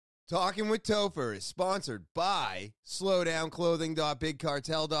Talking with Topher is sponsored by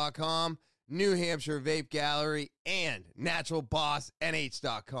slowdownclothing.bigcartel.com, New Hampshire Vape Gallery, and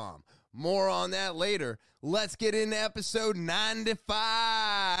naturalbossnh.com. More on that later. Let's get into episode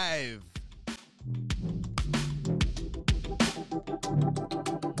 95.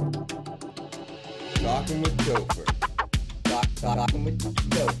 Talking with Topher. Talking with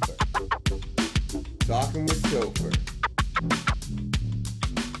Topher. Talking with Topher.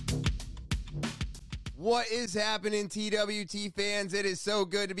 What is happening, TWT fans? It is so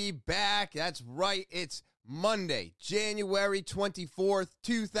good to be back. That's right. It's Monday, January 24th,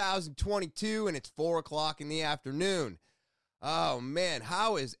 2022, and it's 4 o'clock in the afternoon. Oh, man,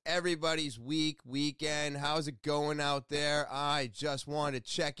 how is everybody's weekend? How's it going out there? I just wanted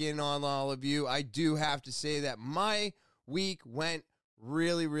to check in on all of you. I do have to say that my week went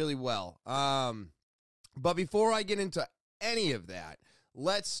really, really well. But before I get into any of that,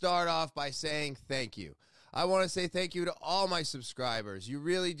 let's start off by saying thank you. I want to say thank you to all my subscribers. You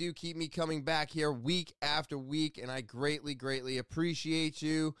really do keep me coming back here week after week, and I greatly, greatly appreciate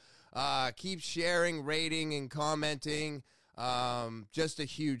you. Keep sharing, rating, and commenting. Just a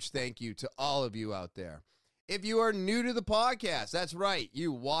huge thank you to all of you out there. If you are new to the podcast, that's right.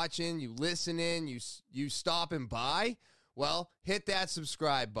 You watching, you listening, you stopping by, well, hit that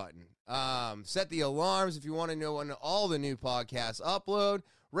subscribe button. Set the alarms if you want to know when all the new podcasts upload.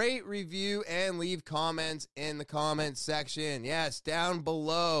 Rate, review, and leave comments in the comments section. Yes, down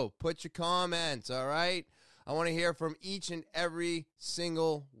below. Put your comments, all right? I want to hear from each and every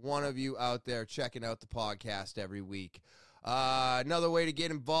single one of you out there checking out the podcast every week. Another way to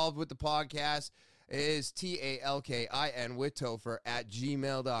get involved with the podcast is TALKIN with Topher at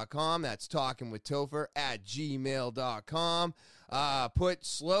gmail.com. That's talking with Topher at gmail.com. Put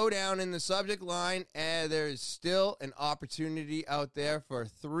slow down in the subject line, and there's still an opportunity out there for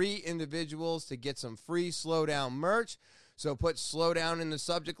 3 individuals to get some free slow down merch. So put slow down in the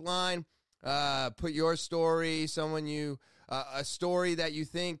subject line. Put your story, a story that you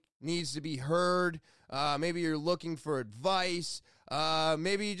think needs to be heard. Maybe you're looking for advice.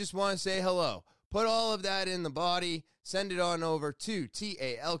 Maybe you just want to say hello. Put all of that in the body. Send it on over to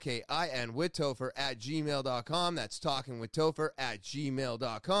TALKIN with Topher at gmail.com. That's talking with Topher at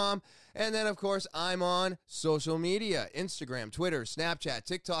gmail.com. And then, of course, I'm on social media, Instagram, Twitter, Snapchat,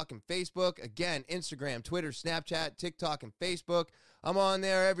 TikTok, and Facebook. Again, Instagram, Twitter, Snapchat, TikTok, and Facebook. I'm on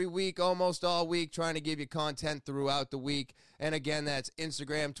there every week, almost all week, trying to give you content throughout the week. And again, that's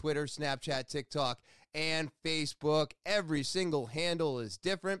Instagram, Twitter, Snapchat, TikTok, and Facebook. Every single handle is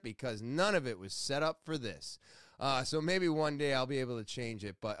different because none of it was set up for this. So maybe one day I'll be able to change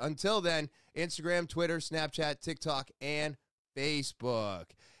it. But until then, Instagram, Twitter, Snapchat, TikTok, and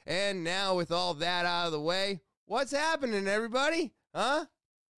Facebook. And now with all that out of the way, what's happening, everybody? Huh?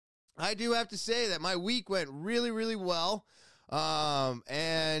 I do have to say that my week went really, really well.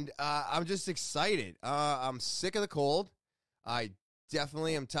 And I'm just excited. I'm sick of the cold. I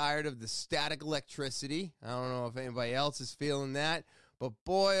definitely am tired of the static electricity. I don't know if anybody else is feeling that. But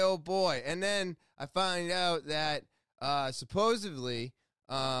boy, oh boy. And then I find out that supposedly,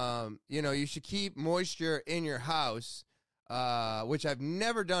 you should keep moisture in your house, which I've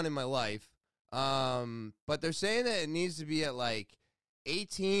never done in my life. But they're saying that it needs to be at like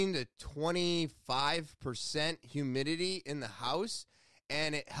 18 to 25% humidity in the house.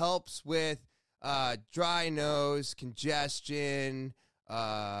 And it helps with dry nose, congestion,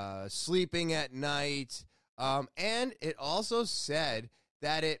 sleeping at night. And it also said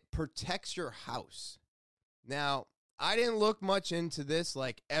that it protects your house. Now, I didn't look much into this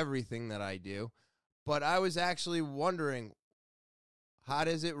like everything that I do, but I was actually wondering, how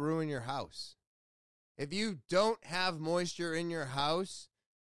does it ruin your house? If you don't have moisture in your house,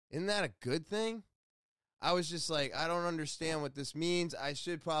 isn't that a good thing? I was just like, I don't understand what this means. I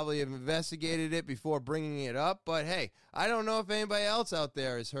should probably have investigated it before bringing it up. But hey, I don't know if anybody else out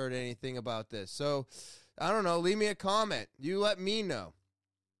there has heard anything about this. So, I don't know. Leave me a comment. You let me know.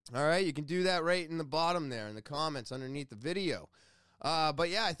 All right? You can do that right in the bottom there in the comments underneath the video. But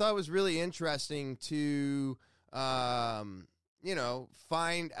yeah, I thought it was really interesting to,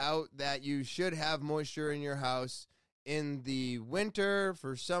 find out that you should have moisture in your house in the winter.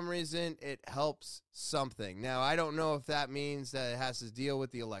 For some reason, it helps something. Now, I don't know if that means that it has to deal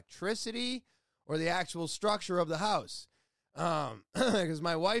with the electricity or the actual structure of the house. Because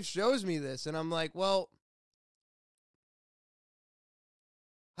my wife shows me this, and I'm like, well,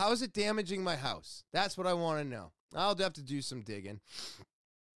 how is it damaging my house? That's what I want to know. I'll have to do some digging.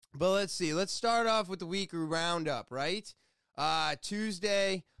 But let's see. Let's start off with the weekly roundup, right?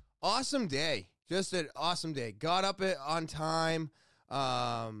 Tuesday, awesome day. Just an awesome day. Got up on time.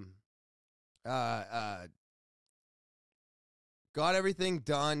 got everything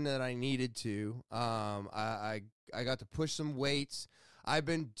done that I needed to. I got to push some weights. I've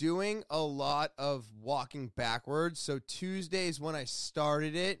been doing a lot of walking backwards. So Tuesdays when I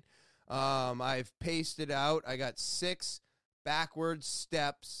started it, I've paced it out. I got 6 backwards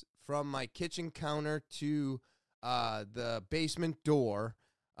steps from my kitchen counter to the basement door.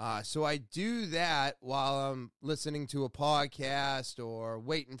 So I do that while I'm listening to a podcast or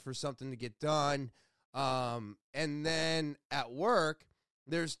waiting for something to get done. And then at work,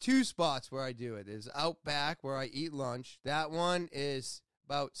 there's 2 spots where I do it. There's out back where I eat lunch. That one is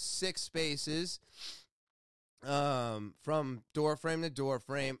about 6 spaces from door frame to door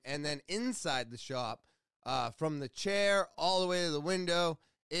frame. And then inside the shop, from the chair all the way to the window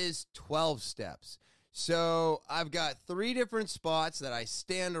is 12 steps. So I've got 3 different spots that I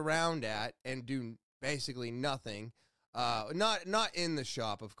stand around at and do basically nothing. Not in the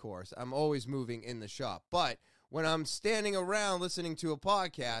shop, of course. I'm always moving in the shop. But when I'm standing around listening to a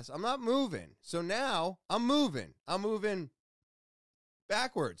podcast, I'm not moving. So now I'm moving. I'm moving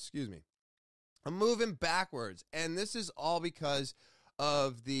backwards. Excuse me. I'm moving backwards. And this is all because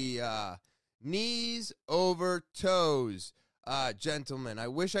of the knees over toes gentleman. I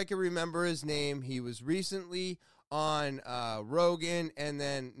wish I could remember his name. He was recently on Rogan, and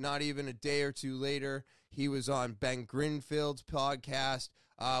then not even a day or 2 later, he was on Ben Greenfield's podcast,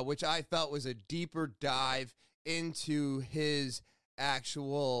 which I felt was a deeper dive into his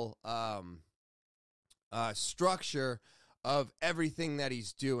actual structure of everything that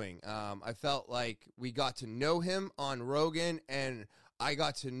he's doing. I felt like we got to know him on Rogan, and I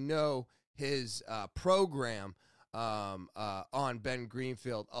got to know his program on Ben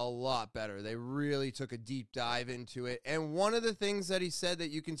Greenfield a lot better. They really took a deep dive into it. And one of the things that he said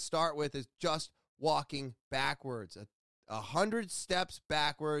that you can start with is just walking backwards. 100 steps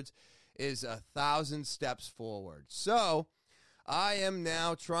backwards is 1,000 steps forward. So I am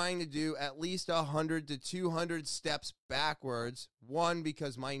now trying to do at least 100 to 200 steps backwards. One,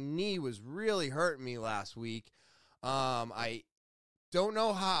 because my knee was really hurting me last week. I don't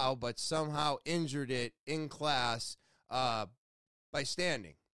know how, but somehow injured it in class by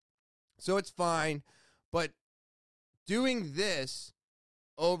standing. So it's fine. But doing this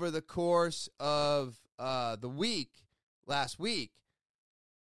over the course of the week, last week,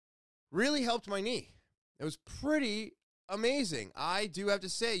 really helped my knee. It was pretty amazing. I do have to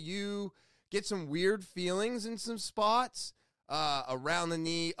say, you get some weird feelings in some spots around the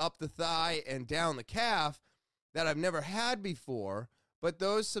knee, up the thigh, and down the calf that I've never had before, but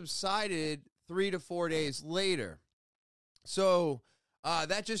those subsided 3 to 4 days later. So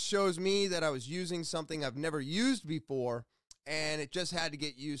that just shows me that I was using something I've never used before, and it just had to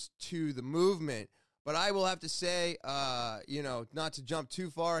get used to the movement. But I will have to say, not to jump too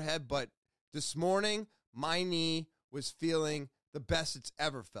far ahead, but this morning, my knee was feeling the best it's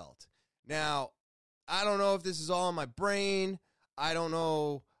ever felt. Now, I don't know if this is all in my brain. I don't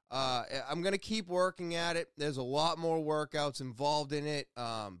know. I'm going to keep working at it. There's a lot more workouts involved in it,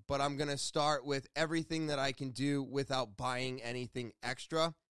 but I'm going to start with everything that I can do without buying anything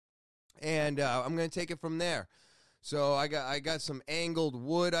extra, and I'm going to take it from there. So I got some angled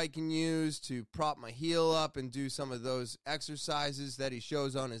wood I can use to prop my heel up and do some of those exercises that he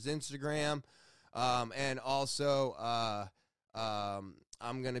shows on his Instagram. And also,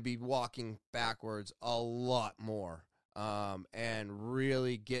 I'm going to be walking backwards a lot more, and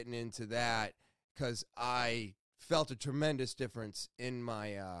really getting into that because I felt a tremendous difference in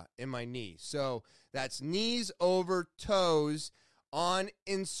my knee. So that's Knees Over Toes on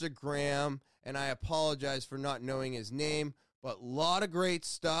Instagram. And I apologize for not knowing his name, but a lot of great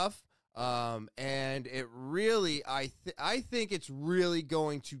stuff. And it really, I think it's really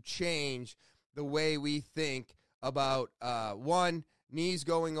going to change the way we think about, one, knees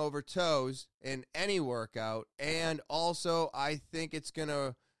going over toes in any workout. And also, I think it's going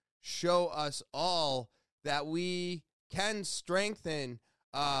to show us all that we can strengthen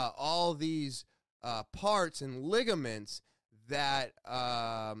all these parts and ligaments that,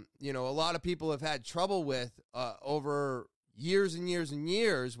 a lot of people have had trouble with over years and years and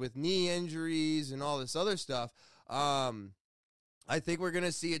years with knee injuries and all this other stuff. I think we're going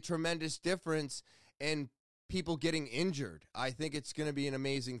to see a tremendous difference in people getting injured. I think it's going to be an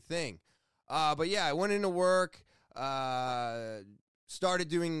amazing thing. But yeah, I went into work, started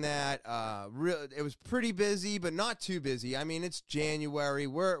doing that. It was pretty busy, but not too busy. I mean, it's January.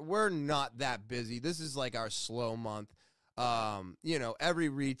 We're not that busy. This is like our slow month. Every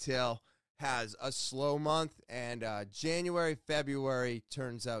retail has a slow month, and January, February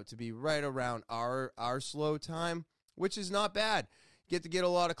turns out to be right around our slow time, which is not bad. get a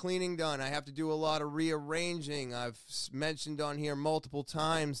lot of cleaning done. I have to do a lot of rearranging. I've mentioned on here multiple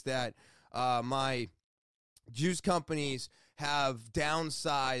times that my juice companies have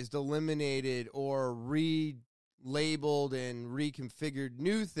downsized, eliminated, or relabeled and reconfigured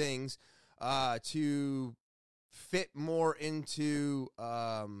new things to fit more into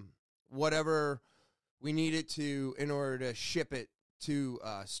whatever we need it to in order to ship it to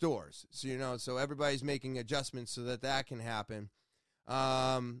stores. So, so everybody's making adjustments so that can happen.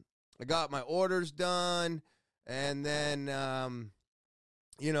 I got my orders done, and then,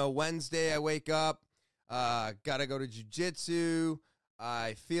 Wednesday I wake up, got to go to jiu-jitsu.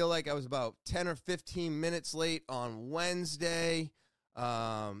 I feel like I was about 10 or 15 minutes late on Wednesday.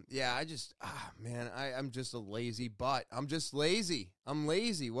 I'm just a lazy butt. I'm just lazy. I'm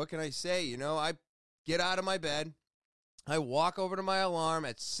lazy. What can I say? I get out of my bed. I walk over to my alarm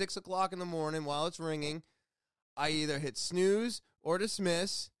at 6 o'clock in the morning while it's ringing. I either hit snooze or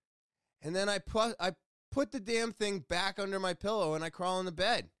dismiss, and then I put the damn thing back under my pillow and I crawl into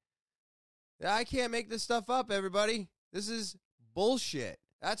bed. I can't make this stuff up, everybody. This is bullshit.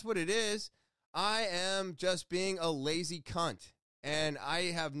 That's what it is. I am just being a lazy cunt, and I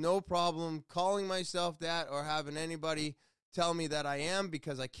have no problem calling myself that or having anybody tell me that I am,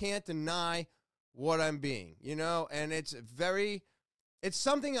 because I can't deny what I'm being, and it's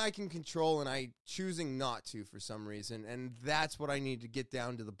something I can control, and I choosing not to for some reason, and that's what I need to get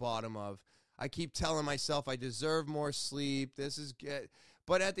down to the bottom of. I keep telling myself I deserve more sleep, this is good,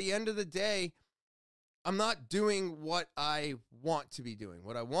 but at the end of the day, I'm not doing what I want to be doing.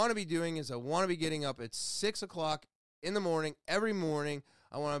 What I want to be doing is I want to be getting up at 6 o'clock in the morning, every morning.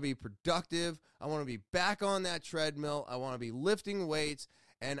 I want to be productive. I want to be back on that treadmill. I want to be lifting weights,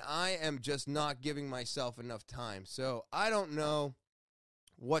 and I am just not giving myself enough time. So I don't know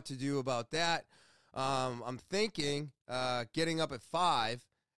what to do about that. I'm thinking getting up at 5,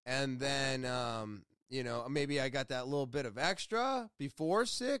 and then, maybe I got that little bit of extra before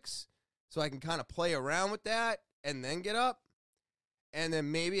 6, so I can kind of play around with that and then get up. And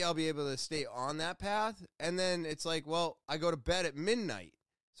then maybe I'll be able to stay on that path. And then it's like, well, I go to bed at midnight.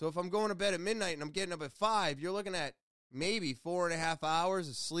 So if I'm going to bed at midnight and I'm getting up at 5, you're looking at maybe 4.5 hours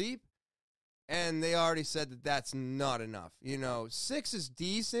of sleep. And they already said that that's not enough. 6 is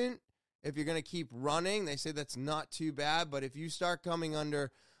decent if you're going to keep running. They say that's not too bad. But if you start coming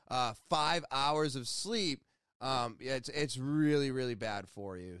under 5 hours of sleep, it's really, really bad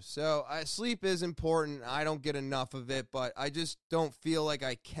for you. So sleep is important. I don't get enough of it, but I just don't feel like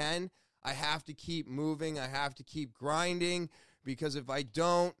I can. I have to keep moving. I have to keep grinding, because if I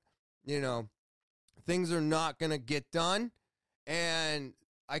don't, things are not going to get done, and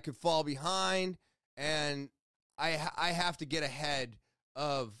I could fall behind, and I have to get ahead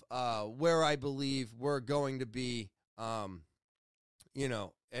of where I believe we're going to be,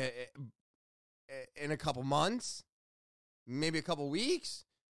 in a couple months, maybe a couple weeks,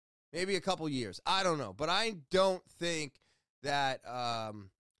 maybe a couple years. I don't know. But I don't think that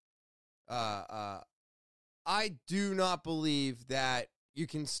I do not believe that you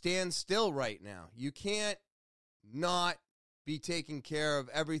can stand still right now. You can't not be taking care of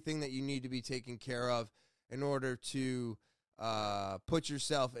everything that you need to be taken care of in order to put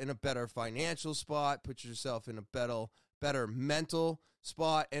yourself in a better financial spot, put yourself in a better mental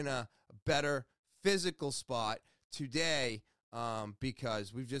spot, and a better physical spot today,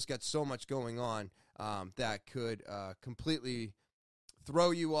 because we've just got so much going on that could completely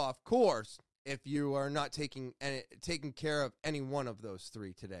throw you off course if you are not taking care of any one of those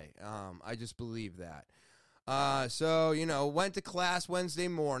three today. I just believe that. So went to class Wednesday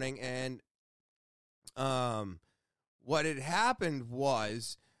morning, and what had happened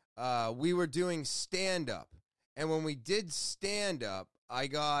was we were doing stand-up, and when we did stand-up, I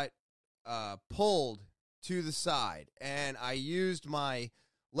got pulled to the side, and I used my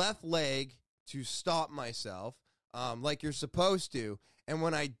left leg to stop myself, like you're supposed to. And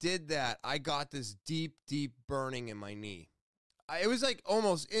when I did that, I got this deep, deep burning in my knee. It was like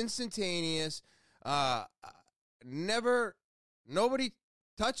almost instantaneous. Nobody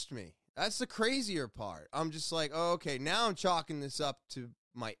touched me. That's the crazier part. I'm just like, oh, okay, now I'm chalking this up to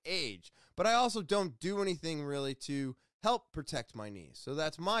my age. But I also don't do anything really to help protect my knees. So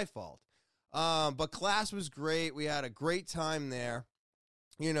that's my fault. But class was great. We had a great time there.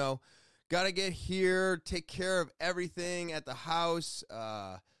 Got to get here, take care of everything at the house.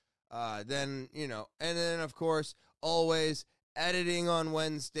 Then, and then, of course, always editing on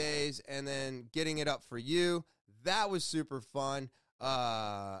Wednesdays and then getting it up for you. That was super fun.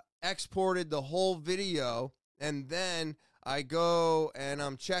 Exported the whole video, and then I go and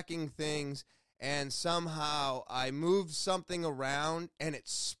I'm checking things, and somehow I moved something around and it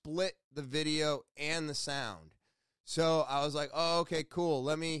split the video and the sound. So I was like, oh, okay, cool.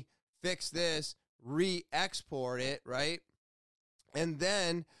 Let me fix this, re-export it, right? And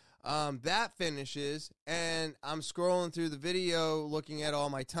then that finishes, and I'm scrolling through the video looking at all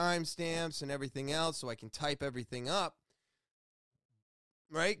my timestamps and everything else so I can type everything up,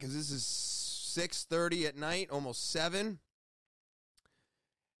 right? Because this is 6:30 at night, almost 7.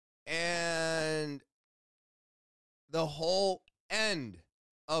 And the whole end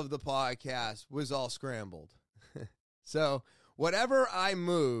of the podcast was all scrambled. So whatever I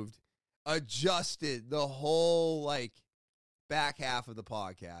moved adjusted the whole, like, back half of the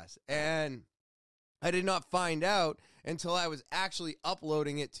podcast. And I did not find out until I was actually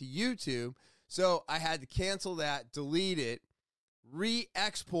uploading it to YouTube. So I had to cancel that, delete it,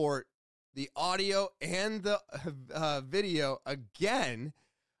 re-export the audio and the video again.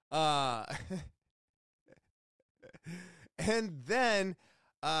 And then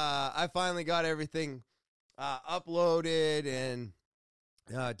I finally got everything uploaded and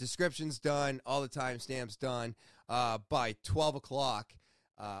descriptions done, all the timestamps done by 12 o'clock.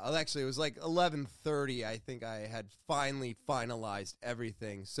 Actually, it was like 11:30. I think I had finally finalized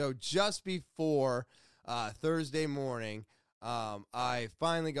everything. So just before Thursday morning, I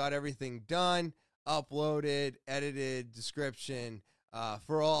finally got everything done, uploaded, edited, description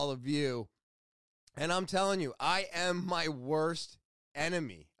for all of you. And I'm telling you, I am my worst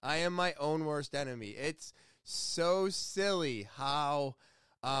enemy. I am my own worst enemy. It's so silly how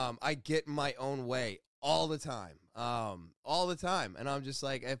I get in my own way all the time. And I'm just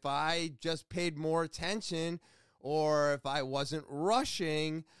like, if I just paid more attention, or if I wasn't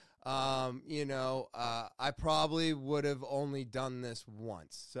rushing, I probably would have only done this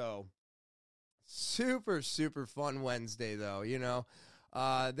once. So super, super fun Wednesday though,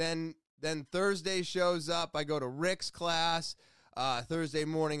 Then Thursday shows up. I go to Rick's class Thursday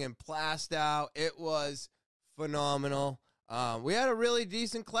morning in Plastow. It was phenomenal. We had a really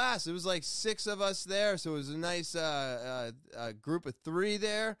decent class. It was like 6 of us there, so it was a nice group of 3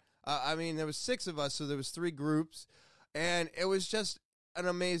 there. There was 6 of us, so there was 3 groups, and it was just an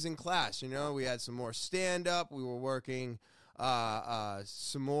amazing class. We had some more stand-up. We were working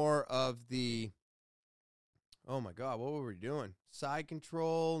some more of the, oh my God, what were we doing? Side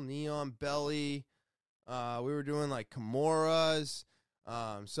control, neon belly. We were doing like Kimuras.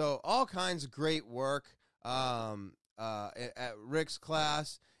 So all kinds of great work. At Rick's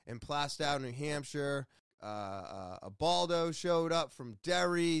class in Plastow, New Hampshire. Baldo showed up from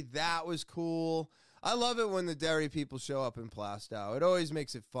Derry. That was cool. I love it when the Derry people show up in Plastow. It always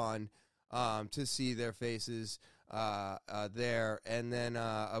makes it fun to see their faces there. And then,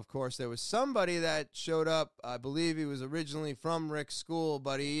 of course, there was somebody that showed up. I believe he was originally from Rick's school,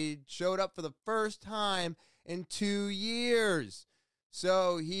 but he showed up for the first time in 2 years.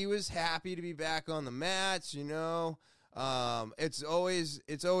 So he was happy to be back on the mats, It's always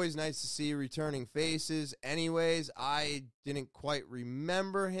nice to see returning faces. Anyways, I didn't quite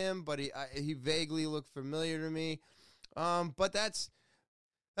remember him, but he vaguely looked familiar to me. But that's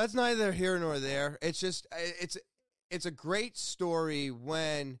neither here nor there. It's just it's a great story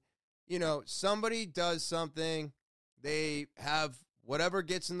when somebody does something, they have whatever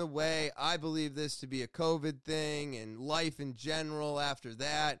gets in the way. I believe this to be a COVID thing and life in general after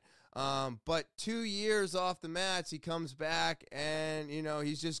that. But 2 years off the mats, he comes back and,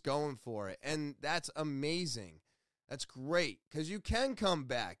 he's just going for it. And that's amazing. That's great because you can come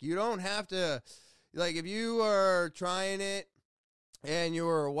back. You don't have to, like, if you are trying it and you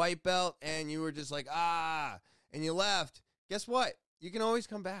were a white belt and you were just like, and you left, guess what? You can always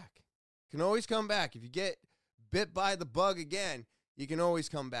come back. You can always come back. If you get bit by the bug again, you can always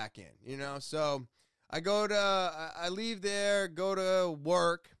come back in, So I leave there, go to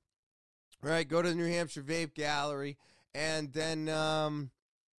work, right? Go to the New Hampshire Vape Gallery, and then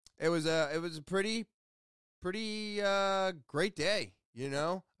it was a pretty great day,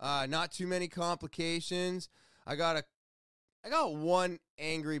 Not too many complications. I got one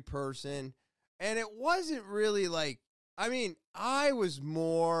angry person, and it wasn't really like, I was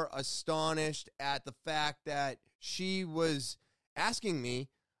more astonished at the fact that she was asking me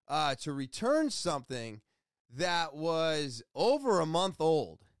to return something that was over a month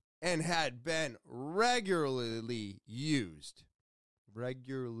old and had been regularly used.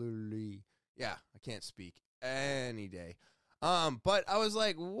 Yeah, I can't speak any day. But I was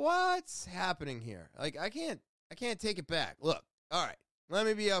like, what's happening here? Like, I can't take it back. Look, all right, let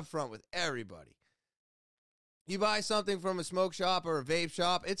me be upfront with everybody. You buy something from a smoke shop or a vape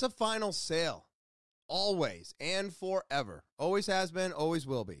shop, it's a final sale. Always and forever. Always has been, always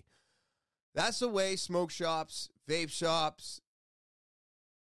will be. That's the way smoke shops, vape shops,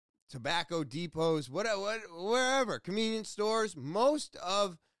 tobacco depots, wherever, convenience stores, most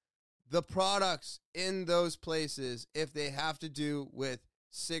of the products in those places, if they have to do with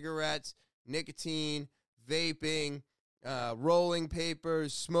cigarettes, nicotine, vaping, rolling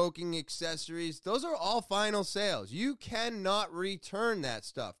papers, smoking accessories, those are all final sales. You cannot return that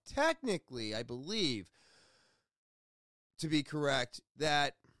stuff. Technically, I believe, to be correct,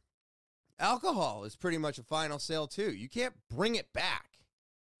 that alcohol is pretty much a final sale too. You can't bring it back.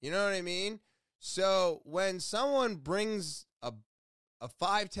 You know what I mean? So when someone brings a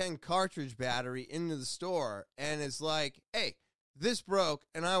 510 cartridge battery into the store and is like, hey, this broke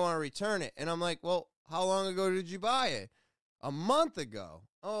and I want to return it. And I'm like, well, how long ago did you buy it? A month ago.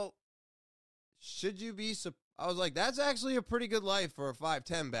 Oh, should you be? I was like, that's actually a pretty good life for a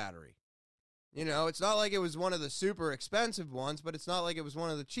 510 battery. You know, it's not like it was one of the super expensive ones, but it's not like it was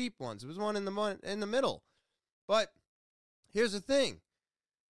one of the cheap ones. It was one in the middle. But here's the thing.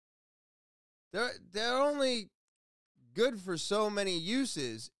 They're only good for so many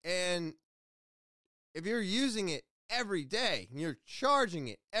uses, and if you're using it every day, and you're charging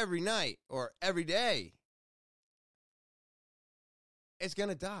it every night or every day, it's going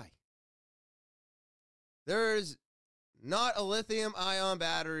to die. There's not a lithium-ion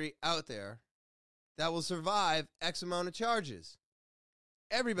battery out there that will survive X amount of charges.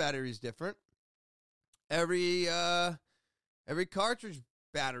 Every battery is different. Every cartridge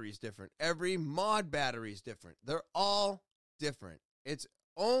battery is different. Every mod battery is different. They're all different. It's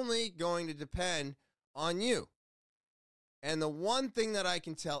only going to depend on you. And the one thing that I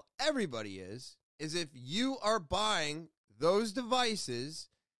can tell everybody is if you are buying those devices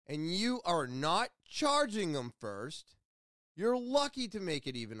and you are not charging them first, you're lucky to make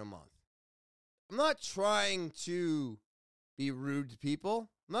it even a month. I'm not trying to be rude to people.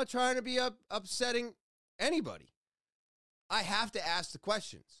 I'm not trying to be upsetting anybody. I have to ask the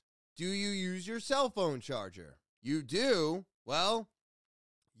questions. Do you use your cell phone charger? You do? Well,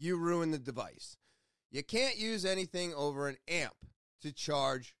 you ruin the device. You can't use anything over an amp to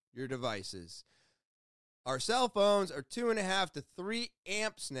charge your devices. Our cell phones are 2.5 to 3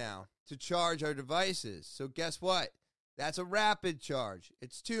 amps now to charge our devices. So guess what? That's a rapid charge.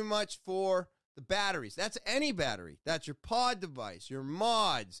 It's too much for the batteries. That's any battery. That's your pod device, your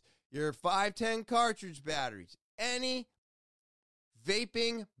mods, your 510 cartridge batteries, any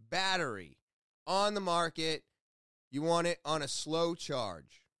vaping battery on the market, you want it on a slow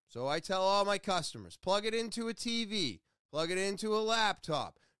charge. So I tell all my customers, plug it into a TV, plug it into a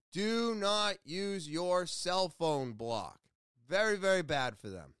laptop. Do not use your cell phone block. Very, very bad for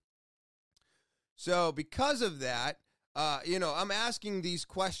them. So because of that, I'm asking these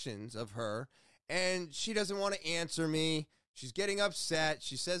questions of her, and she doesn't want to answer me. She's getting upset.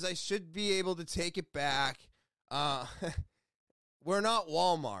 She says I should be able to take it back. We're not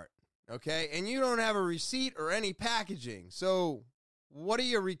Walmart, okay? And you don't have a receipt or any packaging. So what are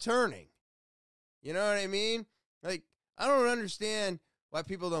you returning? You know what I mean? Like, I don't understand why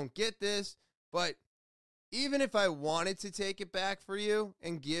people don't get this, but even if I wanted to take it back for you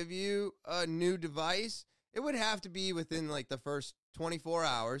and give you a new device, it would have to be within like the first 24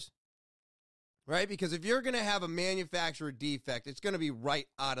 hours, right? Because if you're going to have a manufacturer defect, it's going to be right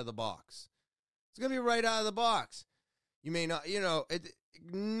out of the box. It's going to be right out of the box. You may not,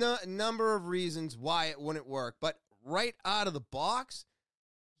 number of reasons why it wouldn't work, but right out of the box,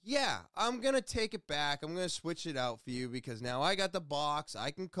 yeah, I'm going to take it back. I'm going to switch it out for you because now I got the box.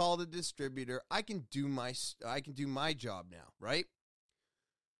 I can call the distributor. I can do my job now, right?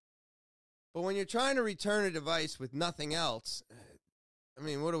 But when you're trying to return a device with nothing else, I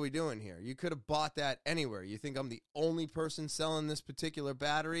mean, what are we doing here? You could have bought that anywhere. You think I'm the only person selling this particular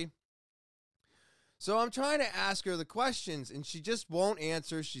battery? So I'm trying to ask her the questions, and she just won't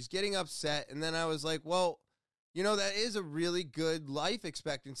answer. She's getting upset. And then I was like, well, that is a really good life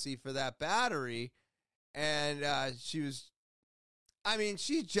expectancy for that battery. And she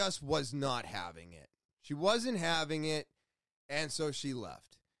just was not having it. She wasn't having it, and so she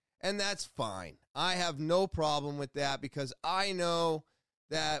left. And that's fine. I have no problem with that because I know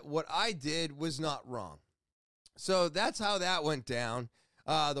that what I did was not wrong. So that's how that went down.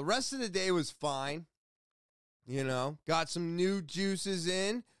 The rest of the day was fine. Got some new juices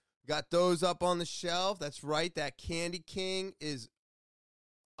in. Got those up on the shelf. That's right. That Candy King is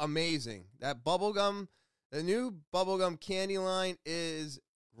amazing. That bubblegum, the new bubblegum candy line is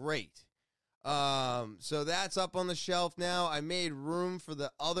great. So that's up on the shelf now. I made room for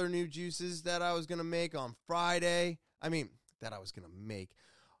the other new juices that I was going to make on Friday.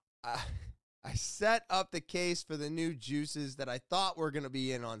 I set up the case for the new juices that I thought were going to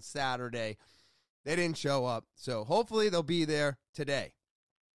be in on Saturday. They didn't show up, so hopefully they'll be there today.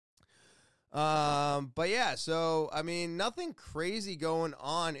 But yeah, so, I mean, nothing crazy going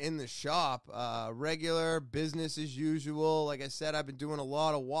on in the shop. Regular business as usual. Like I said, I've been doing a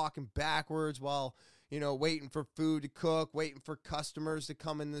lot of walking backwards while, waiting for food to cook, waiting for customers to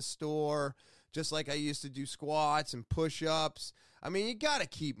come in the store, just like I used to do squats and push-ups. I mean, you got to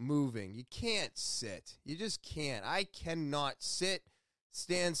keep moving. You can't sit. You just can't. I cannot sit,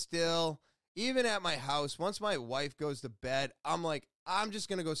 stand still. Even at my house, once my wife goes to bed, I'm like, I'm just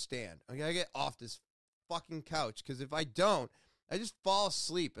going to go stand. I got to get off this fucking couch, because if I don't, I just fall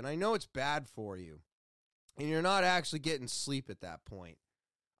asleep, and I know it's bad for you, and you're not actually getting sleep at that point.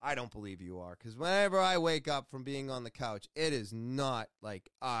 I don't believe you are, because whenever I wake up from being on the couch, it is not like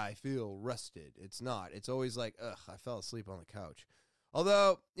I feel rested. It's not. It's always like, ugh, I fell asleep on the couch.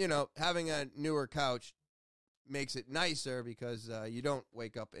 Although, having a newer couch makes it nicer because you don't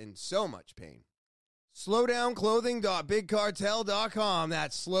wake up in so much pain. Slowdownclothing.bigcartel.com.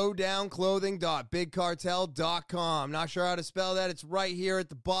 That's slowdownclothing.bigcartel.com. Not sure how to spell that. It's right here at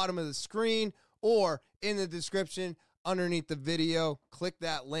the bottom of the screen or in the description underneath the video. Click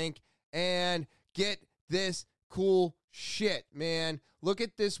that link and get this cool shit, man. Look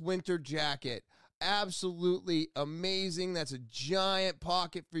at this winter jacket. Absolutely amazing. That's a giant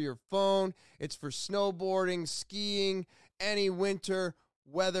pocket for your phone. It's for snowboarding, skiing, any winter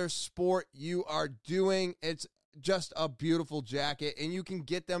weather sport you are doing. It's just a beautiful jacket, and you can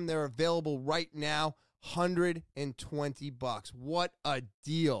get them. They're available right now, $120. What a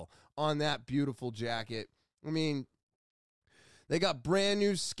deal on that beautiful jacket. I mean, they got brand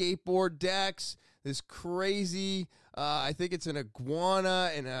new skateboard decks, this crazy, I think it's an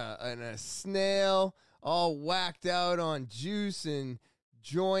iguana and a snail, all whacked out on juice and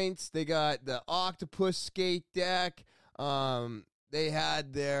joints. They got the octopus skate deck. They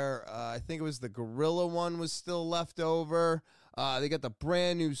had their, I think it was the gorilla one was still left over. They got the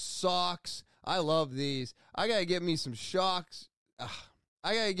brand new socks. I love these. I got to get me some socks.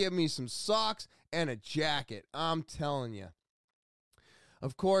 I got to get me some socks and a jacket. I'm telling you.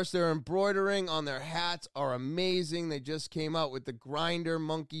 Of course, their embroidering on their hats are amazing. They just came out with the Grinder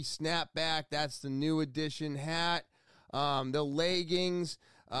Monkey Snapback. That's the new edition hat. The leggings.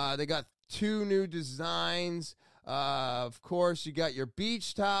 They got 2 new designs. Of course, you got your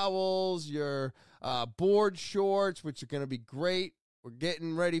beach towels, your board shorts, which are going to be great. We're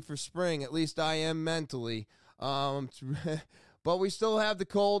getting ready for spring. At least I am mentally. But we still have the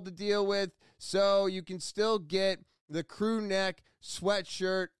cold to deal with, so you can still get the crew neck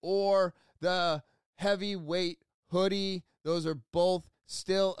sweatshirt or the heavyweight hoodie. Those are both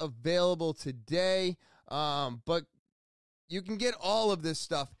still available today. But you can get all of this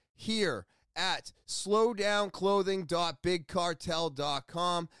stuff here at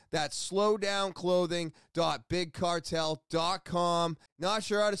slowdownclothing.bigcartel.com. That's slowdownclothing.bigcartel.com. Not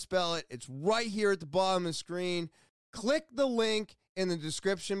sure how to spell it. It's right here at the bottom of the screen. Click the link in the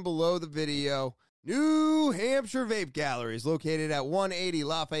description below the video. New Hampshire Vape Gallery is located at 180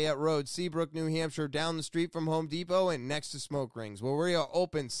 Lafayette Road, Seabrook, New Hampshire, down the street from Home Depot and next to Smoke Rings, where we are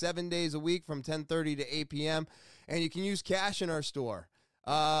open 7 days a week from 10:30 to 8 p.m., and you can use cash in our store.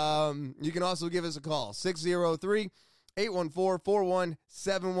 You can also give us a call,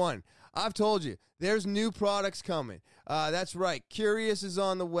 603-814-4171. I've told you, there's new products coming. That's right, Curious is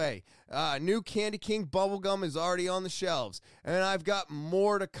on the way. New Candy King bubblegum is already on the shelves, and I've got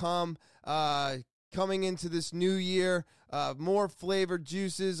more to come. Coming into this new year, more flavored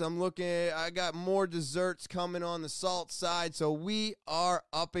juices. I got more desserts coming on the salt side, so we are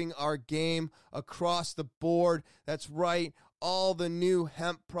upping our game across the board. That's right, all the new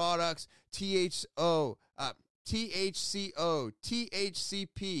hemp products, THCO, THCP,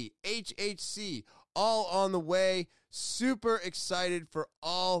 HHC, all on the way. Super excited for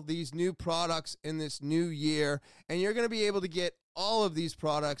all these new products in this new year, and you're going to be able to get all of these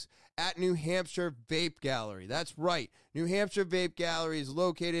products at New Hampshire Vape Gallery. That's right. New Hampshire Vape Gallery is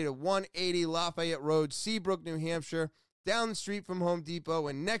located at 180 Lafayette Road, Seabrook, New Hampshire, down the street from Home Depot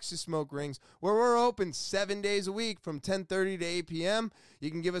and next to Smoke Rings, where we're open 7 days a week from 10:30 to 8 p.m.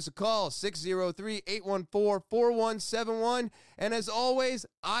 You can give us a call, 603-814-4171. And as always,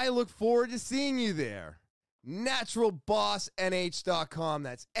 I look forward to seeing you there. NaturalBossNH.com.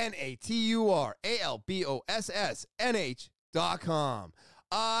 That's NaturalBossNH.com.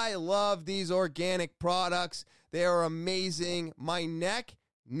 I love these organic products. They are amazing. My neck,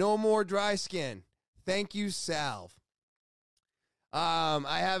 no more dry skin. Thank you, Salve.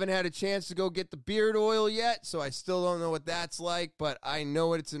 I haven't had a chance to go get the beard oil yet, so I still don't know what that's like, but I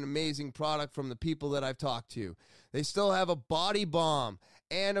know it's an amazing product from the people that I've talked to. They still have a body balm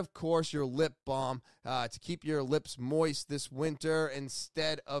and, of course, your lip balm to keep your lips moist this winter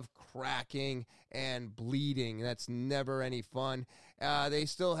instead of cracking and bleeding. That's never any fun. They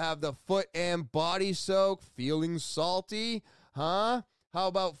still have the foot and body soak. Feeling salty? Huh? How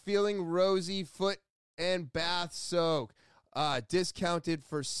about feeling rosy foot and bath soak? Discounted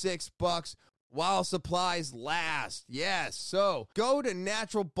for $6 while supplies last. Yes, so go to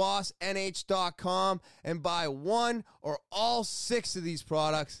naturalbossnh.com and buy one or all 6 of these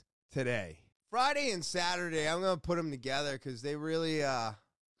products today. Friday and Saturday, I'm going to put them together because they really,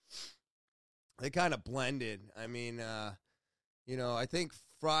 they kind of blended. I mean, I think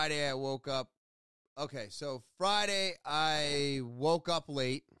Friday I woke up. Okay, so Friday I woke up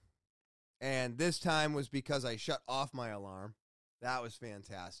late. And this time was because I shut off my alarm. That was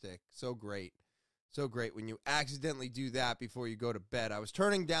fantastic. So great. So great when you accidentally do that before you go to bed. I was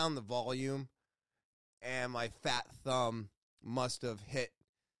turning down the volume, and my fat thumb must have hit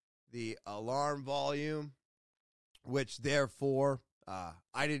the alarm volume, which therefore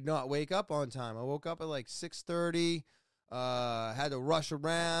I did not wake up on time. I woke up at like 6:30, had to rush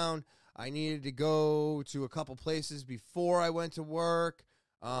around. I needed to go to a couple places before I went to work.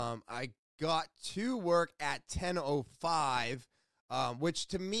 I got to work at 10:05, which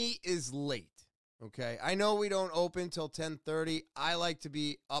to me is late, okay? I know we don't open till 10:30. I like to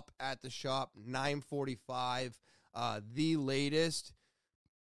be up at the shop 9:45, the latest.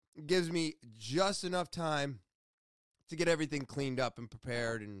 It gives me just enough time to get everything cleaned up and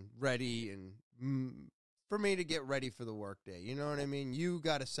prepared and ready and for me to get ready for the workday. You know what I mean? You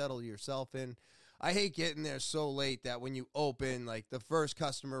got to settle yourself in. I hate getting there so late that when you open, like, the first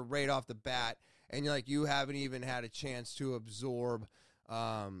customer right off the bat, and you're like, you haven't even had a chance to absorb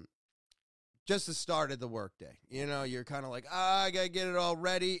just the start of the workday. You know, you're kind of like, I got to get it all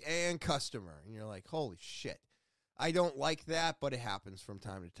ready and customer. And you're like, holy shit. I don't like that, but it happens from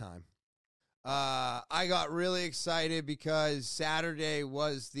time to time. I got really excited because Saturday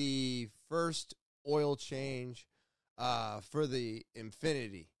was the first oil change for the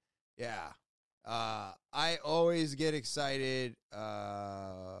Infiniti. Yeah. I always get excited.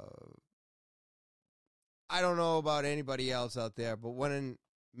 I don't know about anybody else out there, but when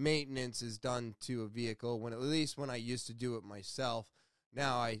maintenance is done to a vehicle, at least when I used to do it myself,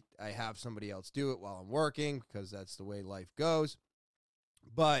 now I have somebody else do it while I'm working because that's the way life goes.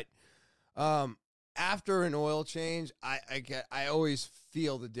 But after an oil change, I always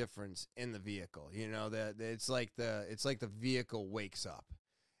feel the difference in the vehicle. You know, that it's like the vehicle wakes up.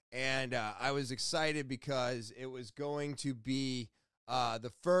 And I was excited because it was going to be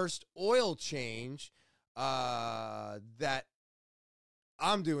the first oil change that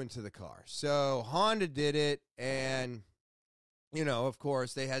I'm doing to the car. So Honda did it, and, you know, of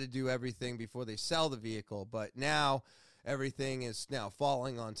course, they had to do everything before they sell the vehicle. But now everything is now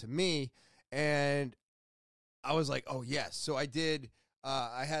falling onto me, and I was like, oh, yes. So I did.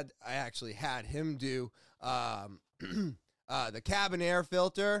 I actually had him do the cabin air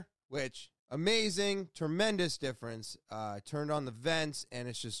filter, which, amazing, tremendous difference. Turned on the vents, and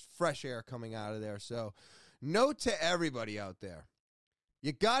it's just fresh air coming out of there. So, note to everybody out there,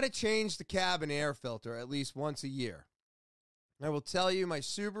 you got to change the cabin air filter at least once a year. I will tell you, my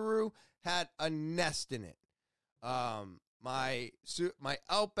Subaru had a nest in it. My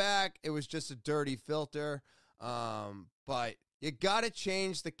Outback, it was just a dirty filter, but you got to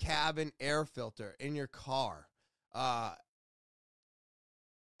change the cabin air filter in your car. I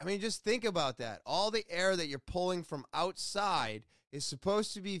mean, just think about that. All the air that you're pulling from outside is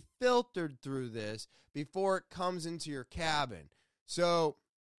supposed to be filtered through this before it comes into your cabin. So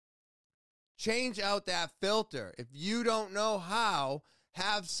change out that filter. If you don't know how,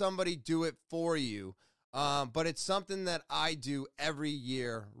 have somebody do it for you. But it's something that I do every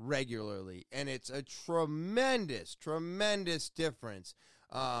year regularly, and it's a tremendous, tremendous difference.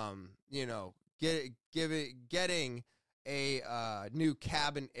 You know, getting a new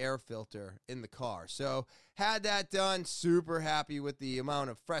cabin air filter in the car. So had that done, super happy with the amount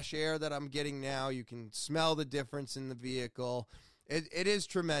of fresh air that I'm getting now. You can smell the difference in the vehicle. It is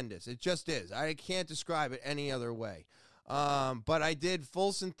tremendous. It just is. I can't describe it any other way. But I did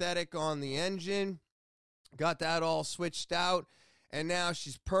full synthetic on the engine, got that all switched out, and now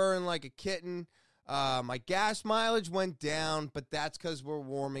she's purring like a kitten. My gas mileage went down, but that's because we're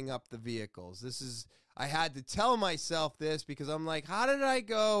warming up the vehicles. I had to tell myself this because I'm like, how did I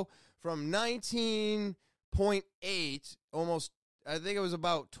go from 19.8, almost, I think it was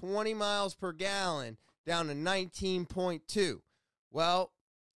about 20 miles per gallon, down to 19.2? Well,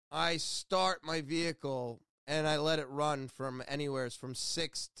 I start my vehicle and I let it run from anywhere from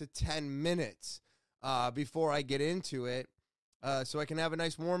 6 to 10 minutes before I get into it, so I can have a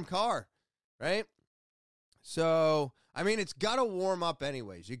nice warm car, right? So, I mean, it's got to warm up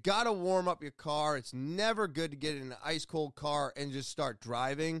anyways. You got to warm up your car. It's never good to get in an ice cold car and just start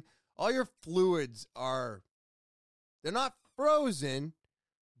driving. All your fluids they're not frozen,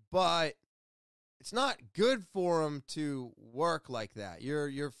 but it's not good for them to work like that.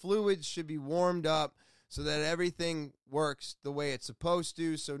 Your fluids should be warmed up so that everything works the way it's supposed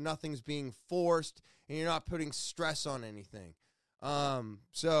to, so nothing's being forced and you're not putting stress on anything.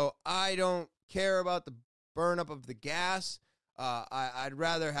 So I don't care about the burn up of the gas. I'd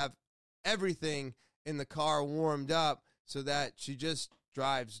rather have everything in the car warmed up so that she just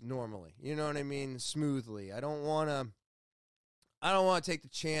drives normally. You know what I mean? Smoothly. I don't want to take the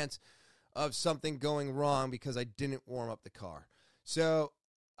chance of something going wrong because I didn't warm up the car. So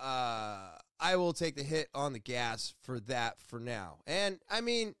I will take the hit on the gas for that for now. And, I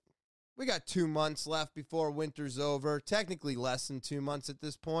mean, we got 2 months left before winter's over. Technically less than 2 months at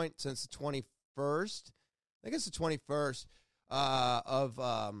this point since the 21st. I guess the 21st of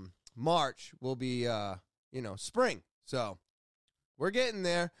March will be, spring. So we're getting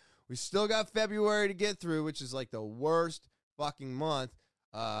there. We still got February to get through, which is like the worst fucking month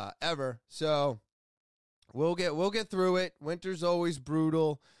ever. So we'll get through it. Winter's always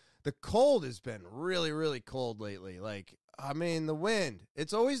brutal. The cold has been really, really cold lately. Like, I mean, the wind.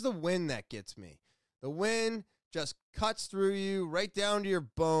 It's always the wind that gets me. The wind just cuts through you right down to your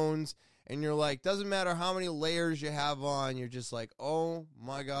bones. And you're like, doesn't matter how many layers you have on, you're just like, oh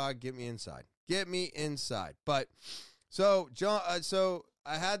my God, get me inside. Get me inside. But so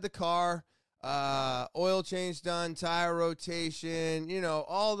I had the car, oil change done, tire rotation,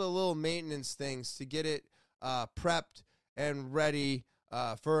 all the little maintenance things to get it prepped and ready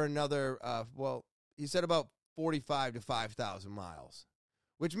for another, he said about 45 to 5,000 miles,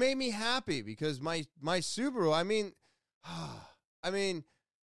 which made me happy because my Subaru, I mean,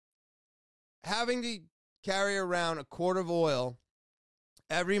 having to carry around a quart of oil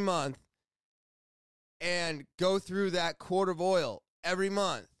every month and go through that quart of oil every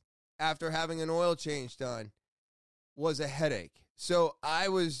month after having an oil change done was a headache. So I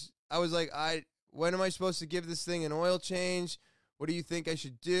was like, when am I supposed to give this thing an oil change? What do you think I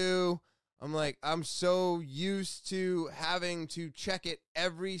should do? I'm like, I'm so used to having to check it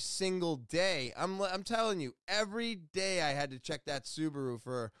every single day. I'm telling you, every day I had to check that Subaru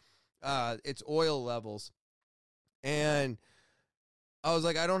for its oil levels. And I was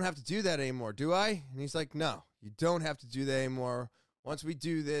like, I don't have to do that anymore, do I? And he's like, no, you don't have to do that anymore. Once we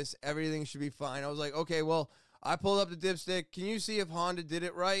do this, everything should be fine. I was like, okay, well, I pulled up the dipstick. Can you see if Honda did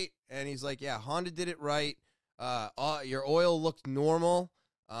it right? And he's like, yeah, Honda did it right. Your oil looked normal.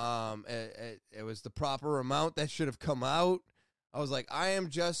 It was the proper amount that should have come out. I was like, I am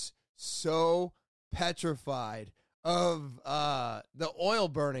just so petrified of the oil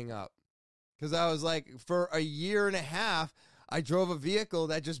burning up. Because I was like, for a year and a half, I drove a vehicle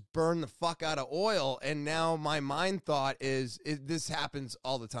that just burned the fuck out of oil, and now my mind thought is this happens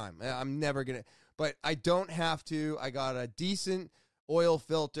all the time. I'm never going to, but I don't have to. I got a decent oil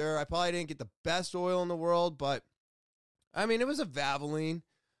filter. I probably didn't get the best oil in the world, but, I mean, it was a Valvoline.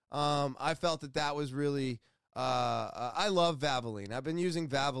 I felt that was really, I love Valvoline. I've been using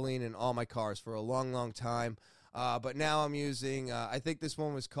Valvoline in all my cars for a long, long time. But now I'm using, I think this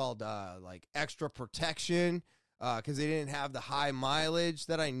one was called, like Extra Protection, because they didn't have the high mileage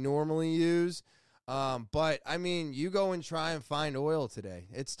that I normally use. But I mean, you go and try and find oil today.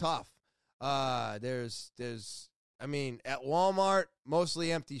 It's tough. There's, I mean, at Walmart,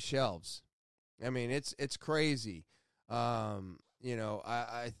 mostly empty shelves. I mean, it's crazy. I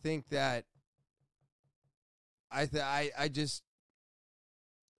think that, I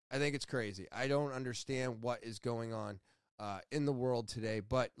think it's crazy. I don't understand what is going on in the world today.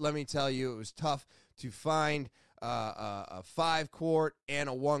 But let me tell you, it was tough to find a 5-quart and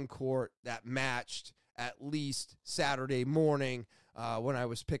a 1-quart that matched at least Saturday morning when I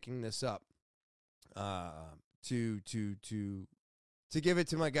was picking this up to give it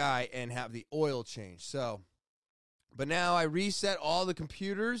to my guy and have the oil change. So, but now I reset all the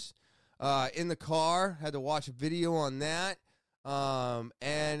computers in the car. Had to watch a video on that. Now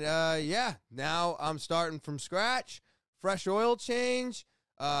I'm starting from scratch, fresh oil change,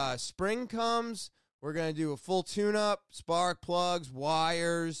 spring comes, we're going to do a full tune-up, spark plugs,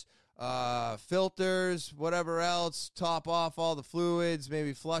 wires, filters, whatever else, top off all the fluids,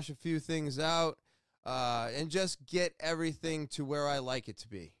 maybe flush a few things out, and just get everything to where I like it to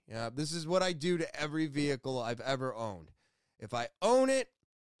be. This is what I do to every vehicle I've ever owned, If I own it,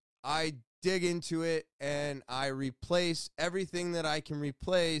 I dig into it and I replace everything that I can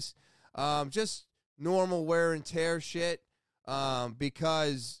replace, just normal wear and tear shit,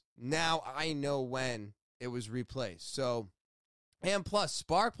 because now I know when it was replaced. So, and plus,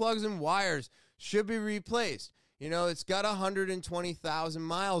 spark plugs and wires should be replaced. You know, it's got 120,000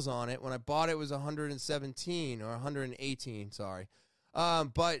 miles on it. When I bought it, it was 117 or 118, sorry.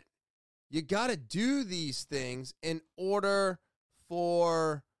 But you got to do these things in order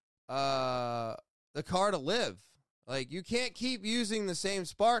for the car to live. Like, you can't keep using the same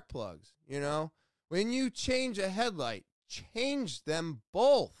spark plugs, you know? When you change a headlight, change them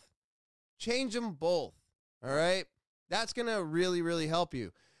both. Change them both, all right? That's going to really, really help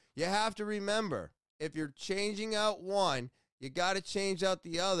you. You have to remember, if you're changing out one, you got to change out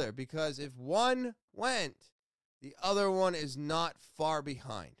the other, because if one went, the other one is not far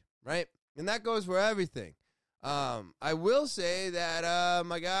behind, right? And that goes for everything. I will say that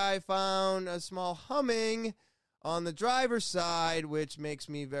my guy found a small humming on the driver's side, which makes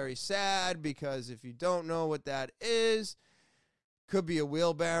me very sad, because if you don't know what that is, could be a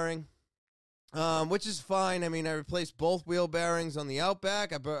wheel bearing, which is fine. I mean, I replaced both wheel bearings on the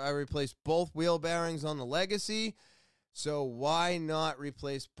Outback. I replaced both wheel bearings on the Legacy. So why not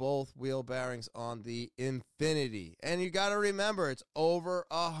replace both wheel bearings on the Infiniti? And you got to remember, it's over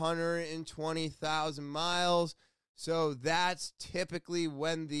 120,000 miles. So that's typically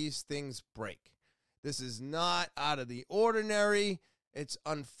when these things break. This is not out of the ordinary. It's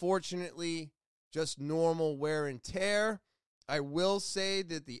unfortunately just normal wear and tear. I will say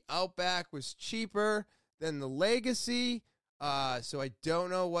that the Outback was cheaper than the Legacy. So I don't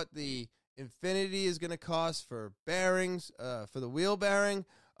know what the Infiniti is going to cost for bearings, for the wheel bearing.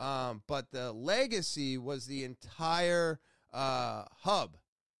 But the Legacy was the entire hub.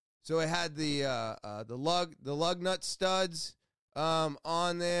 So it had the lug nut studs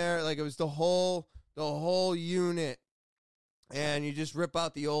on there. Like, it was the whole unit. And you just rip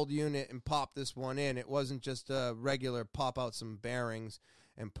out the old unit and pop this one in. It wasn't just a regular pop out some bearings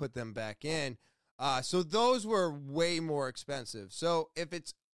and put them back in. So those were way more expensive. So if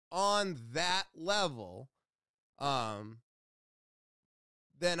it's on that level, then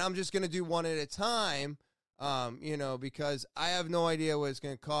I'm just going to do one at a time, you know, because I have no idea what it's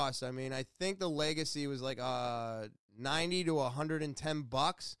going to cost. I mean, I think the Legacy was like 90 to 110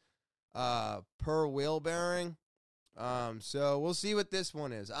 bucks per wheel bearing. So we'll see what this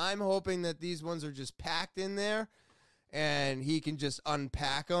one is. I'm hoping that these ones are just packed in there and he can just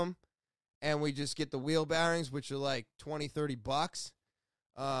unpack them and we just get the wheel bearings, which are like 20, 30 bucks.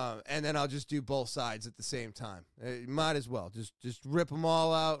 And then I'll just do both sides at the same time. Might as well just rip them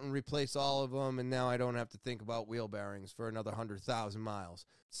all out and replace all of them. And now I don't have to think about wheel bearings for another 100,000 miles.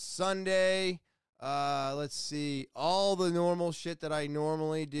 Sunday, let's see, all the normal shit that I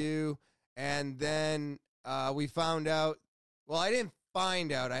normally do. And then we found out, well, I didn't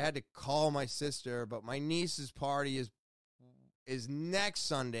find out. I had to call my sister, but my niece's party is next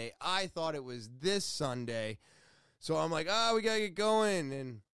Sunday. I thought it was this Sunday. So I'm like, we got to get going.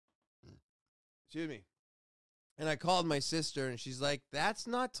 And, excuse me. And I called my sister, and she's like, that's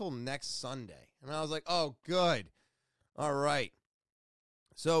not till next Sunday. And I was like, oh, good. All right.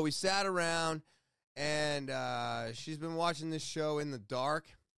 So we sat around, and she's been watching this show In the Dark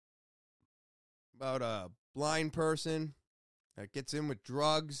about a blind person that gets in with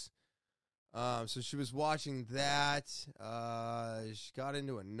drugs. So she was watching that. She got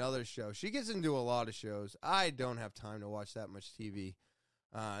into another show. She gets into a lot of shows. I don't have time to watch that much TV.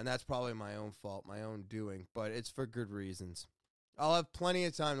 And that's probably my own fault, my own doing. But it's for good reasons. I'll have plenty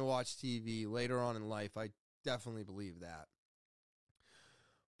of time to watch TV later on in life. I definitely believe that.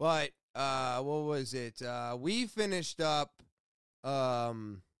 But, what was it? We finished up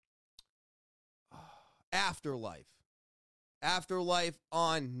Afterlife. Afterlife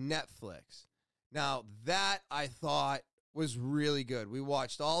on Netflix. Now, that I thought was really good. We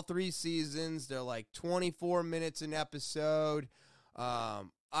watched all 3 seasons. They're like 24 minutes an episode. I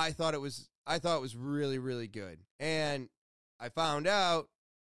thought it was really, really good. And I found out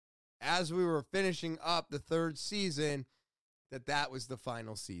as we were finishing up the 3rd season that was the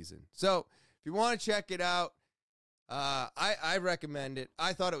final season. So, if you want to check it out, I recommend it.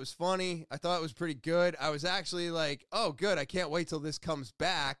 I thought it was funny. I thought it was pretty good. I was actually like, oh, good. I can't wait till this comes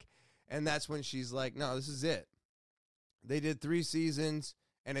back. And that's when she's like, no, this is it. They did 3 seasons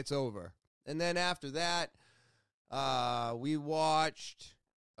and it's over. And then after that, we watched,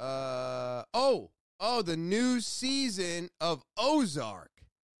 the new season of Ozark.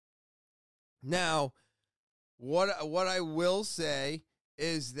 Now, what I will say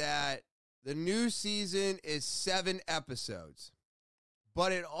is that the new season is 7 episodes,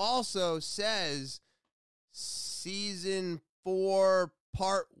 but it also says season 4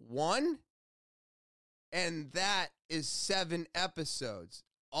 part 1, and that is 7 episodes.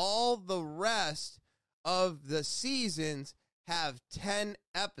 All the rest of the seasons have 10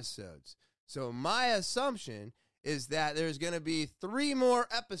 episodes. So my assumption is that there's going to be 3 more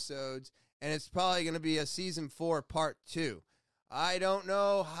episodes, and it's probably going to be a season 4 part 2. I don't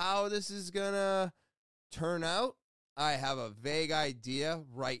know how this is going to turn out. I have a vague idea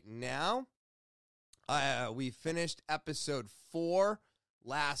right now. We finished episode 4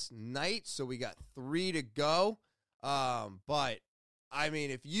 last night, so we got 3 to go. But, I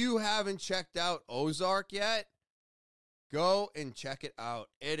mean, if you haven't checked out Ozark yet, go and check it out.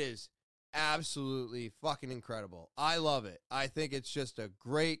 It is absolutely fucking incredible. I love it. I think it's just a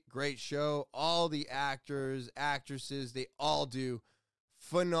great, great show. All the actors, actresses, they all do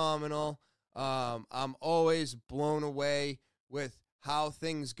phenomenal. I'm always blown away with how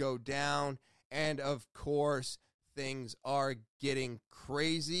things go down. And of course, things are getting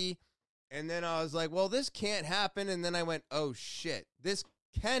crazy. And then I was like, well, this can't happen. And then I went, oh shit, this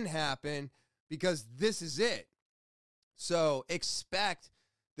can happen because this is it. So expect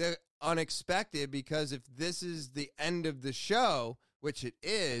the unexpected, because if this is the end of the show, which it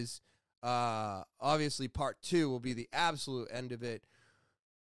is, obviously part 2 will be the absolute end of it.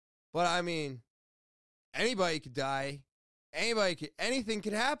 But I mean, anybody could die. Anything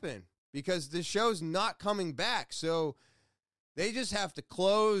could happen because the show's not coming back. So they just have to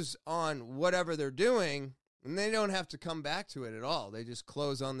close on whatever they're doing, and they don't have to come back to it at all. They just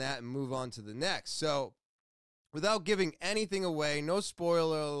close on that and move on to the next. So without giving anything away, no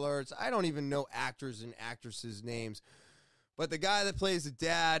spoiler alerts. I don't even know actors and actresses' names. But the guy that plays the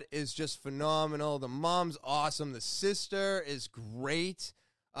dad is just phenomenal. The mom's awesome. The sister is great.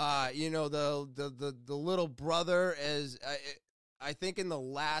 The little brother is, I think in the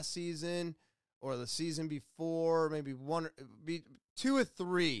last season or the season before, maybe 2 or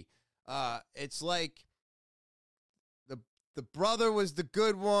 3, it's like the brother was the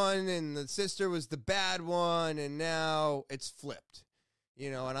good one and the sister was the bad one, and now it's flipped,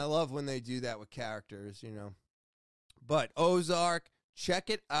 and I love when they do that with characters, But Ozark, check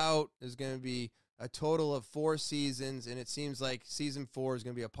it out. There's going to be a total of 4 seasons, and it seems like season 4 is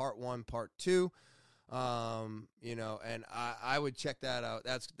going to be a part 1, part 2. And I would check that out.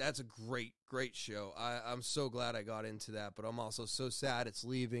 That's a great, great show. I'm so glad I got into that, but I'm also so sad it's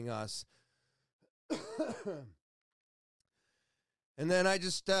leaving us. And then I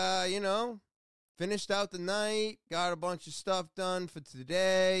just, finished out the night, got a bunch of stuff done for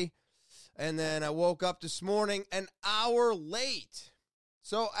today, and then I woke up this morning an hour late.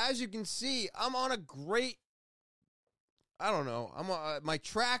 So as you can see, I'm on a great, my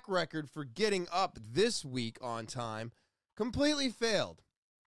track record for getting up this week on time completely failed.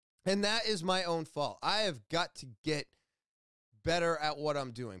 And that is my own fault. I have got to get better at what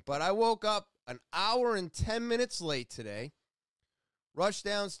I'm doing. But I woke up an hour and 10 minutes late today, rushed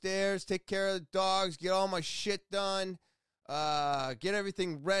downstairs, take care of the dogs, get all my shit done, get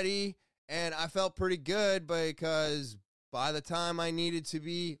everything ready. And I felt pretty good because by the time I needed to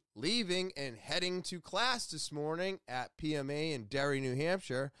be leaving and heading to class this morning at PMA in Derry, New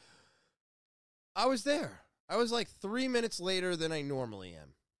Hampshire, I was there. I was like 3 minutes later than I normally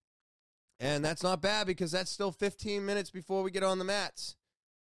am. And that's not bad because that's still 15 minutes before we get on the mats.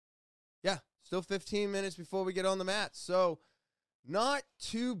 Yeah, still 15 minutes before we get on the mats. So not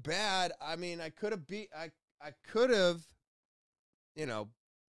too bad. I mean, I could have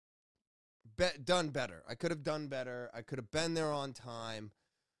done better. I could have done better. I could have been there on time.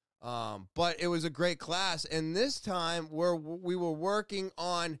 But it was a great class. And this time we were working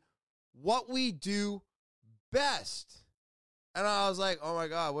on what we do best. And I was like, oh my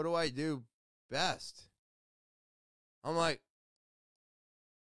God, what do I do best? I'm like,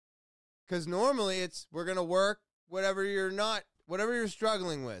 because normally we're going to work whatever you're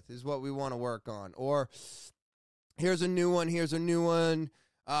struggling with is what we want to work on. Or here's a new one. You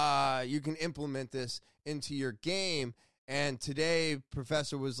can implement this into your game. And today,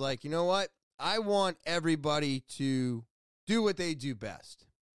 Professor was like, you know what? I want everybody to do what they do best.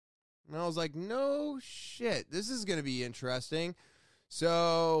 And I was like, no shit. This is going to be interesting.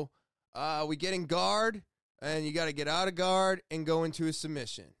 So we get in guard, and you got to get out of guard and go into a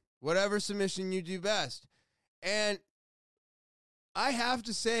submission. Whatever submission you do best. And I have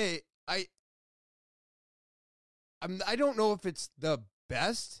to say, I don't know if it's the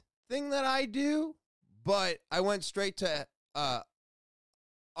best thing that I do, but I went straight to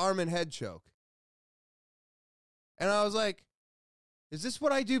arm and head choke. And I was like, is this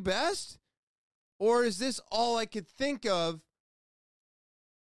what I do best? Or is this all I could think of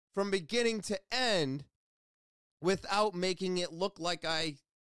from beginning to end without making it look like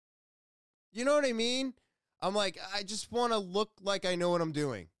you know what I mean? I'm like, I just want to look like I know what I'm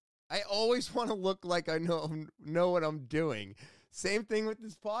doing. I always want to look like I know what I'm doing. Same thing with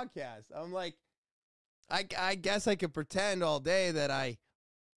this podcast. I'm like, I guess I could pretend all day that I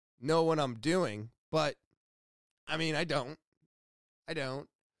know what I'm doing, but I mean, I don't.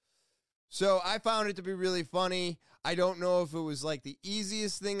 So I found it to be really funny. I don't know if it was like the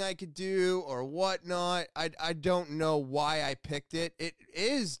easiest thing I could do or whatnot. I don't know why I picked it. It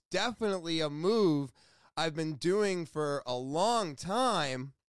is definitely a move I've been doing for a long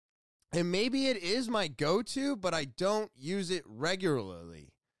time. And maybe it is my go-to, but I don't use it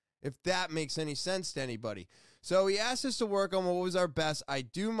regularly, if that makes any sense to anybody. So he asked us to work on what was our best. I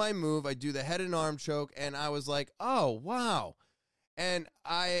do my move. I do the head and arm choke, and I was like, oh, wow. And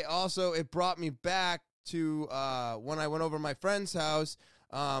it brought me back to when I went over to my friend's house.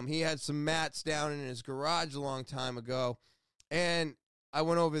 He had some mats down in his garage a long time ago, and I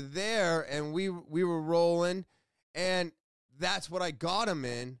went over there, and we were rolling, and that's what I got him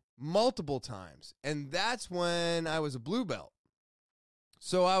in multiple times. And that's when I was a blue belt.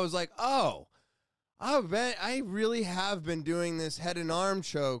 So I was like, oh, I really have been doing this head and arm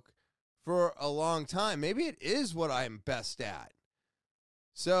choke for a long time. Maybe it is what I'm best at.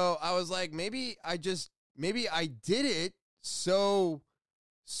 So I was like, maybe I did it so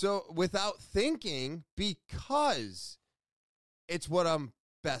without thinking, because it's what I'm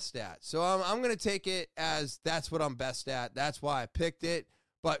best at. So I'm going to take it as that's what I'm best at. That's why I picked it.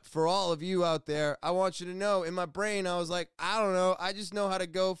 But for all of you out there, I want you to know, in my brain, I was like, I don't know. I just know how to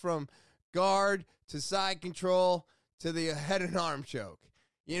go from guard to side control to the head and arm choke.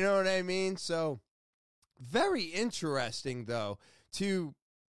 You know what I mean? So very interesting, though, to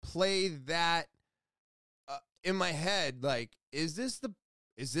play that in my head. Like, is this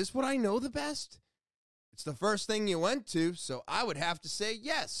what I know the best? It's the first thing you went to, so I would have to say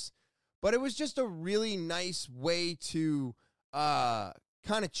yes. But it was just a really nice way to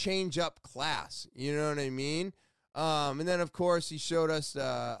kind of change up class. You know what I mean? And then, of course, he showed us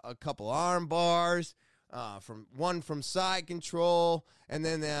a couple arm bars, from side control, and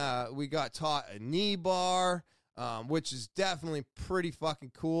then we got taught a knee bar, which is definitely pretty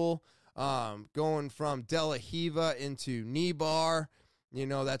fucking cool. Going from De La Riva into knee bar. You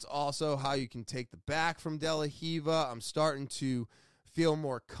know, that's also how you can take the back from De La Riva. I'm starting to feel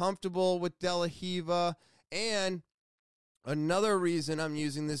more comfortable with De La Riva. And another reason I'm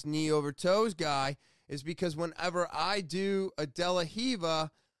using this knee over toes guy is because whenever I do a De La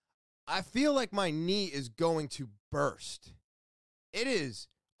Riva, I feel like my knee is going to burst. It is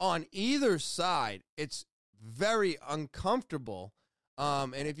on either side. It's very uncomfortable.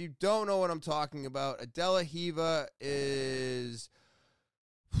 And if you don't know what I'm talking about, a De La Riva is,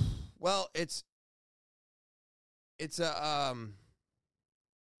 well, it's a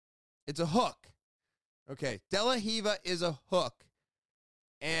hook. Okay, De La Riva is a hook,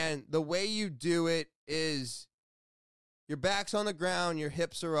 and the way you do it is your back's on the ground, your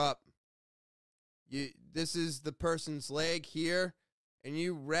hips are up. This is the person's leg here, and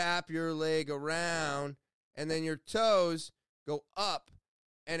you wrap your leg around, and then your toes go up,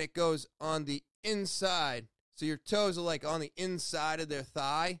 and it goes on the inside. So your toes are like on the inside of their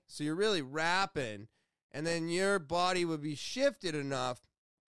thigh, so you're really wrapping, and then your body would be shifted enough.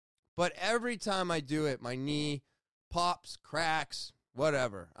 But every time I do it, my knee pops, cracks,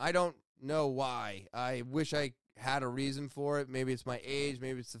 whatever. I don't know why. I wish I had a reason for it. Maybe it's my age.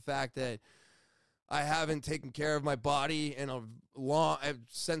 Maybe it's the fact that I haven't taken care of my body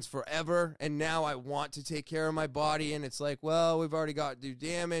since forever, and now I want to take care of my body, and it's like, well, we've already got to do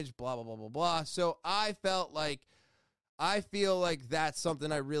damage, blah, blah, blah, blah, blah. So I feel like that's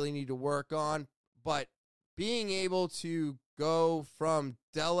something I really need to work on, but being able to go from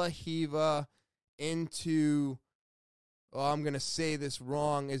De La Riva into, I'm going to say this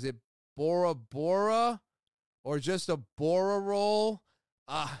wrong, is it Bora Bora or just a Bora roll?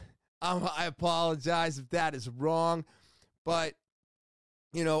 I apologize if that is wrong, but,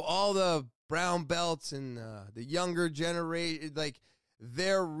 you know, all the brown belts and the younger generation, like,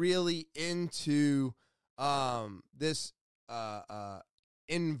 they're really into this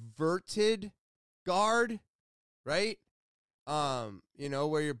inverted guard, right? You know,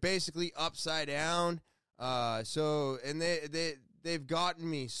 where you're basically upside down. And they've gotten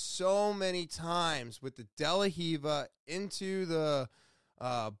me so many times with the De La Riva into the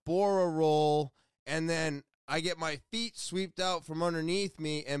Bora roll, and then I get my feet swept out from underneath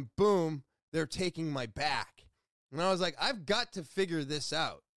me, and boom, they're taking my back. And I was like, I've got to figure this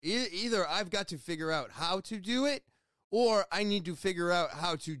out. either I've got to figure out how to do it, or I need to figure out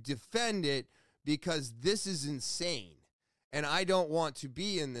how to defend it, because this is insane. And I don't want to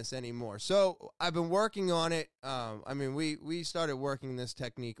be in this anymore. So I've been working on it. We started working this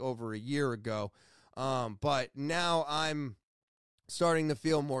technique over a year ago. But now I'm starting to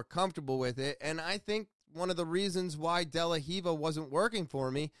feel more comfortable with it. And I think one of the reasons why De La Riva wasn't working for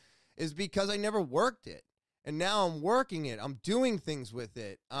me is because I never worked it. And now I'm working it. I'm doing things with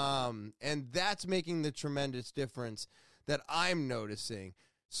it. And that's making the tremendous difference that I'm noticing.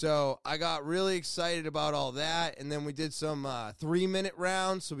 So I got really excited about all that, and then we did some 3-minute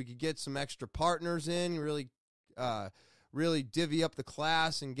rounds so we could get some extra partners in, really divvy up the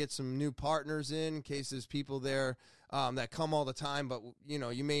class and get some new partners in case there's people there that come all the time, but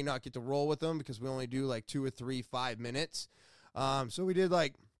you may not get to roll with them because we only do like 2 or 3 5 minutes. So we did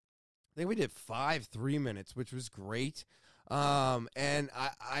I think we did 5 3-minutes, which was great. And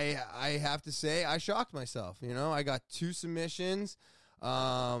I have to say I shocked myself. I got 2 submissions.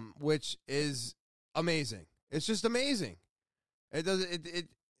 Which is amazing. It's just amazing.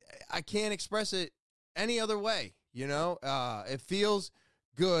 I can't express it any other way. It feels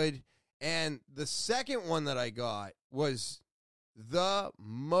good. And the second one that I got was the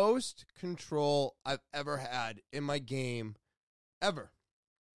most control I've ever had in my game ever.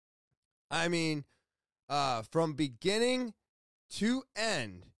 I mean, from beginning to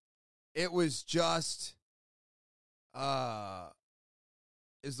end, it was just,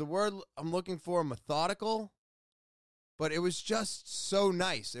 is the word I'm looking for methodical? But it was just so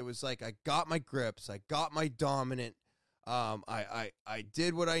nice. It was like I got my grips, I got my dominant. I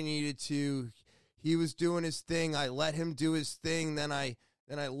did what I needed to. He was doing his thing. I let him do his thing. Then I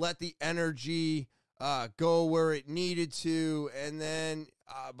let the energy go where it needed to. And then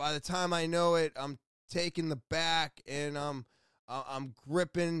by the time I know it, I'm taking the back and I'm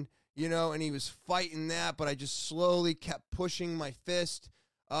gripping, and he was fighting that, but I just slowly kept pushing my fist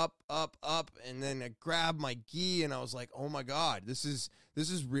up, and then I grabbed my gi, and I was like, oh my God, this is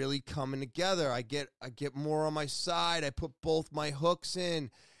really coming together. I get more on my side. I put both my hooks in,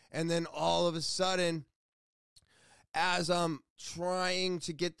 and then all of a sudden, as I'm trying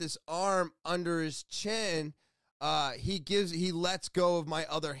to get this arm under his chin, he lets go of my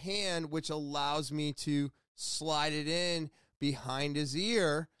other hand, which allows me to slide it in behind his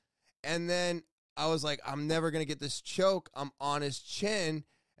ear. And then I was like, I'm never going to get this choke. I'm on his chin.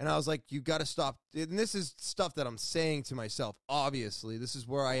 And I was like, you got to stop. And this is stuff that I'm saying to myself. Obviously, this is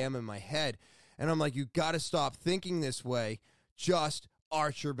where I am in my head. And I'm like, you got to stop thinking this way. Just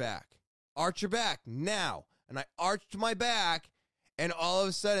arch your back. Arch your back now. And I arched my back. And all of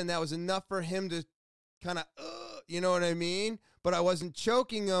a sudden, that was enough for him to kind of, you know what I mean? But I wasn't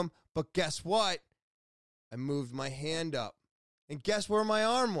choking him. But guess what? I moved my hand up. And guess where my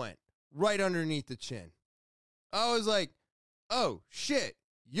arm went? Right underneath the chin. I was like, oh, shit.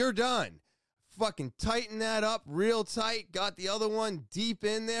 You're done. Fucking tighten that up real tight. Got the other one deep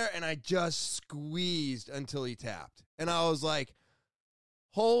in there, and I just squeezed until he tapped. And I was like,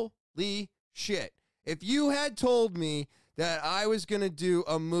 holy shit. If you had told me that I was going to do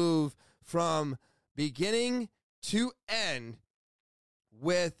a move from beginning to end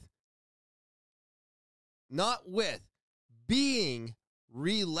being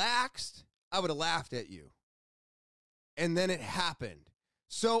relaxed, I would have laughed at you. And then it happened.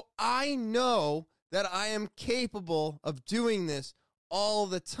 So I know that I am capable of doing this all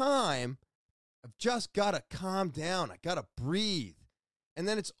the time. I've just got to calm down. I got to breathe. And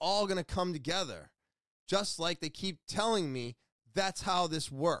then it's all going to come together. Just like they keep telling me, that's how this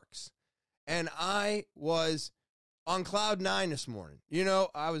works. And I was on cloud 9 this morning.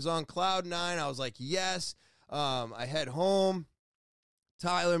 I was on cloud 9. I was like, yes. I head home.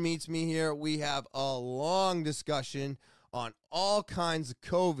 Tyler meets me here. We have a long discussion on all kinds of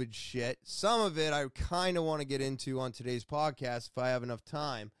COVID shit. Some of it I kind of want to get into on today's podcast if I have enough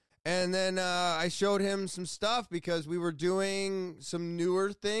time. And then I showed him some stuff because we were doing some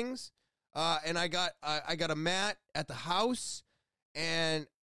newer things. And I got a mat at the house, and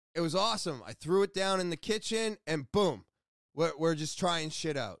it was awesome. I threw it down in the kitchen, and boom, we're just trying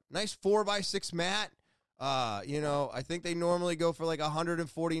shit out. Nice 4x6 mat. I think they normally go for like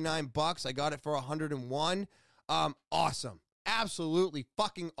 $149. I got it for $101. Awesome. Absolutely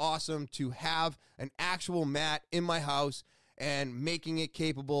fucking awesome to have an actual mat in my house and making it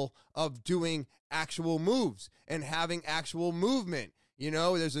capable of doing actual moves and having actual movement.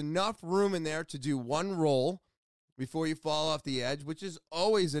 There's enough room in there to do one roll before you fall off the edge, which is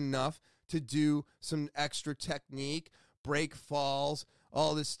always enough to do some extra technique, break falls,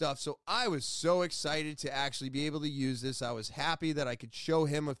 all this stuff. So I was so excited to actually be able to use this. I was happy that I could show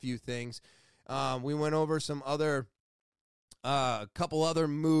him a few things. We went over some other, a couple other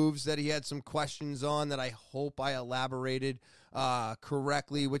moves that he had some questions on that I hope I elaborated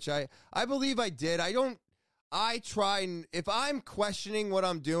correctly, which I believe I did. If I'm questioning what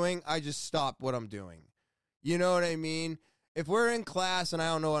I'm doing, I just stop what I'm doing. You know what I mean? If we're in class and I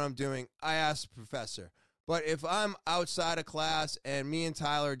don't know what I'm doing, I ask the professor. But if I'm outside of class and me and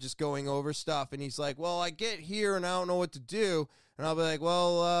Tyler are just going over stuff and he's like, well, I get here and I don't know what to do. And I'll be like,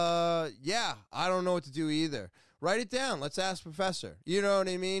 well, yeah, I don't know what to do either. Write it down. Let's ask professor. You know what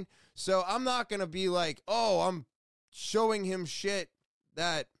I mean? So I'm not going to be like, oh, I'm showing him shit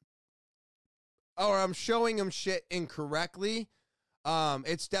I'm showing him shit incorrectly.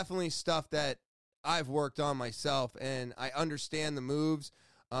 It's definitely stuff that I've worked on myself and I understand the moves.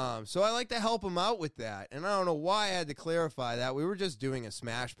 So I like to help him out with that. And I don't know why I had to clarify that. We were just doing a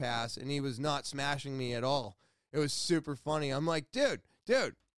smash pass and he was not smashing me at all. It was super funny. I'm like, dude,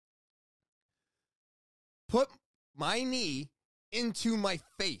 put my knee into my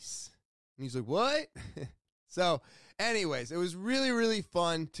face. And he's like, what? So anyways, it was really, really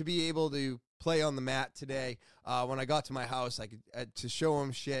fun to be able to play on the mat today. When I got to my house, I could to show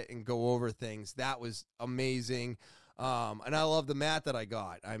him shit and go over things. That was amazing. And I love the mat that I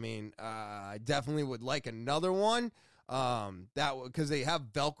got. I mean, I definitely would like another one. Because they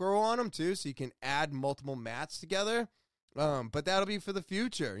have Velcro on them too, so you can add multiple mats together. But that'll be for the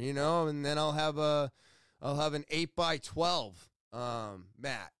future, you know. And then I'll have an 8x12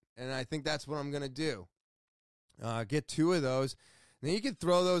 mat, and I think that's what I'm gonna do. Get 2 of those. And then you can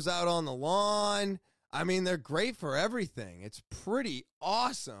throw those out on the lawn. I mean, they're great for everything. It's pretty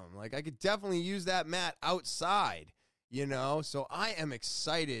awesome. Like, I could definitely use that mat outside, you know? So I am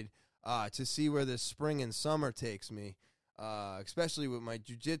excited to see where this spring and summer takes me, especially with my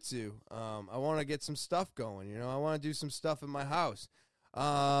jiu-jitsu. I want to get some stuff going, you know? I want to do some stuff in my house.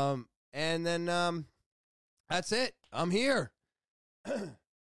 And then that's it. I'm here. And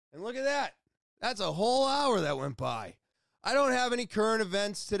look at that. That's a whole hour that went by. I don't have any current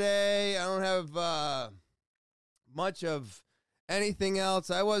events today. I don't have much of anything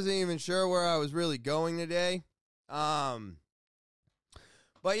else. I wasn't even sure where I was really going today. But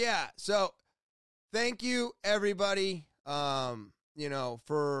yeah, so thank you everybody, you know,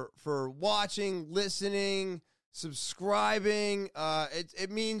 for watching, listening, subscribing. It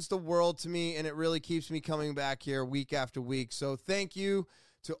means the world to me, and it really keeps me coming back here week after week. So thank you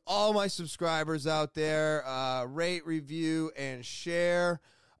to all my subscribers out there. Rate, review, and share.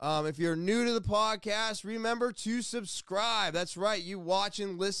 If you're new to the podcast, remember to subscribe. That's right. You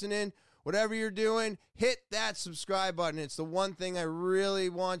watching, listening, whatever you're doing, hit that subscribe button. It's the one thing I really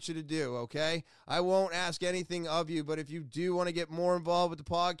want you to do, okay? I won't ask anything of you, but if you do want to get more involved with the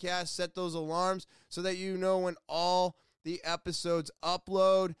podcast, set those alarms so that you know when all the episodes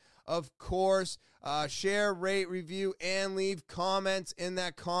upload. Of course, share, rate, review, and leave comments in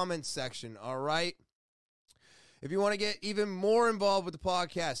that comment section, all right? If you want to get even more involved with the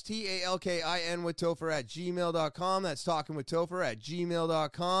podcast, TALKIN with Topher at gmail.com. That's talking with Topher at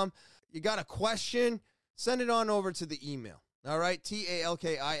gmail.com. You got a question? Send it on over to the email. All right,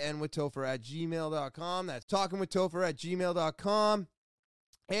 TALKIN with Topher at gmail.com. That's talking with Topher at gmail.com.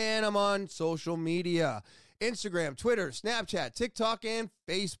 And I'm on social media. Instagram, Twitter, Snapchat, TikTok, and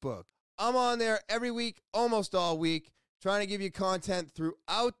Facebook. I'm on there every week, almost all week, trying to give you content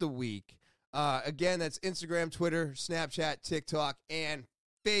throughout the week. Again, that's Instagram, Twitter, Snapchat, TikTok, and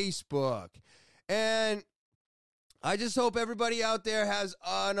Facebook. And I just hope everybody out there has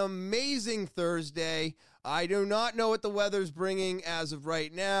an amazing Thursday. I do not know what the weather's bringing as of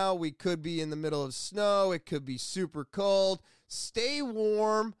right now. We could be in the middle of snow. It could be super cold. Stay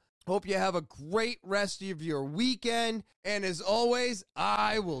warm. Hope you have a great rest of your weekend. And as always,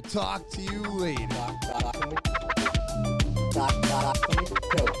 I will talk to you later.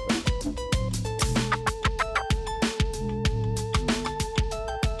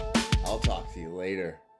 I'll talk to you later.